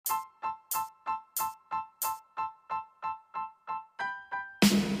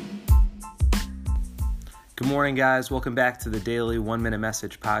Good morning, guys. Welcome back to the Daily 1 Minute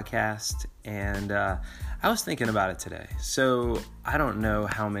Message podcast. And I was thinking about it today. So I don't know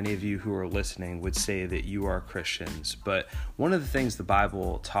how many of you who are listening would say that you are Christians, but one of the things the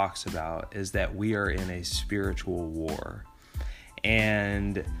Bible talks about is that we are in a spiritual war.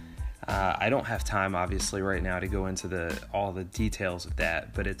 And I don't have time, obviously, right now to go into all the details of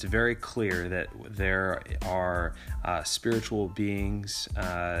that, but it's very clear that there are spiritual beings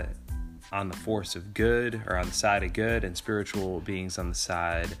on the force of good, or on the side of good, and spiritual beings on the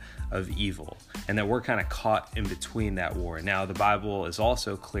side of evil, and that we're kind of caught in between that war. Now, the Bible is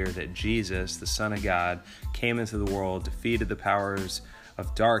also clear that Jesus, the Son of God, came into the world, defeated the powers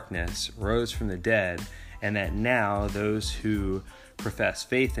of darkness, rose from the dead, and that now those who profess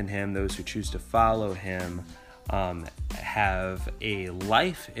faith in him, those who choose to follow him, have a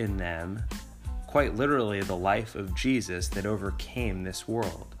life in them, quite literally the life of Jesus that overcame this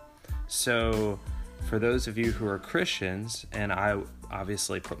world. So for those of you who are Christians, and I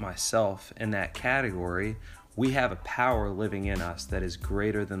obviously put myself in that category, we have a power living in us that is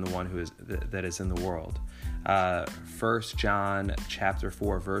greater than the one that is in the world. 1 John chapter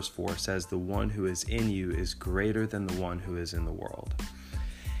 4, verse 4 says, "The one who is in you is greater than the one who is in the world."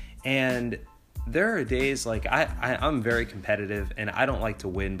 And there are days like I'm very competitive, and I don't like to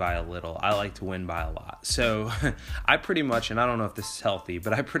win by a little. I like to win by a lot. So I pretty much, and I don't know if this is healthy,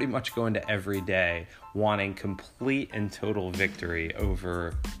 but I pretty much go into every day wanting complete and total victory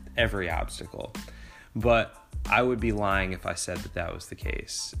over every obstacle. But I would be lying if I said that was the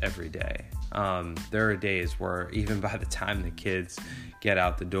case every day. There are days where even by the time the kids get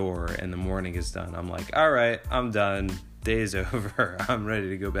out the door and the morning is done, I'm like, all right, I'm done. Day's over. I'm ready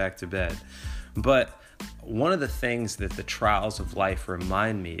to go back to bed. But one of the things that the trials of life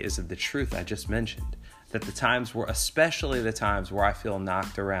remind me is of the truth I just mentioned. That the times where, especially the times where I feel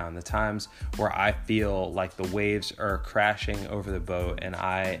knocked around, the times where I feel like the waves are crashing over the boat and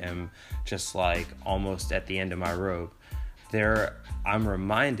I am just like almost at the end of my rope, I'm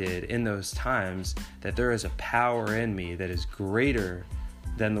reminded in those times that there is a power in me that is greater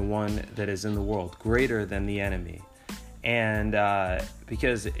than the one that is in the world, greater than the enemy. And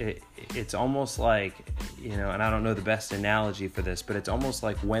because it's almost like, and I don't know the best analogy for this, but it's almost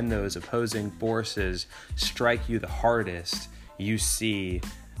like when those opposing forces strike you the hardest, you see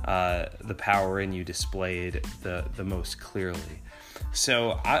the power in you displayed the most clearly.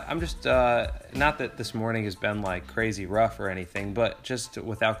 So I'm just, not that this morning has been like crazy rough or anything, but just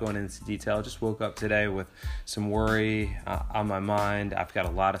without going into detail, I just woke up today with some worry on my mind. I've got a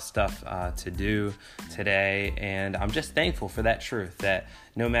lot of stuff to do today, and I'm just thankful for that truth that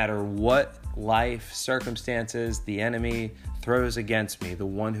no matter what life circumstances the enemy throws against me, the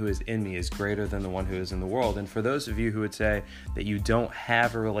one who is in me is greater than the one who is in the world. And for those of you who would say that you don't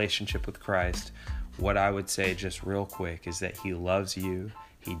have a relationship with Christ, what I would say just real quick is that he loves you,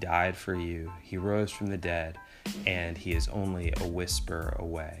 he died for you, he rose from the dead, and he is only a whisper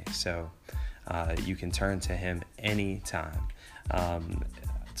away. So you can turn to him anytime.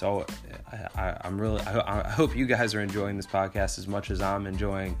 So I hope you guys are enjoying this podcast as much as I'm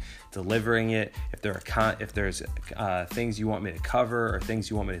enjoying delivering it. If there's things you want me to cover or things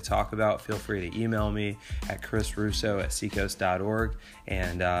you want me to talk about, feel free to email me at chrisrusso@seacoast.org,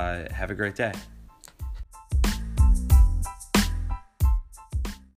 and have a great day.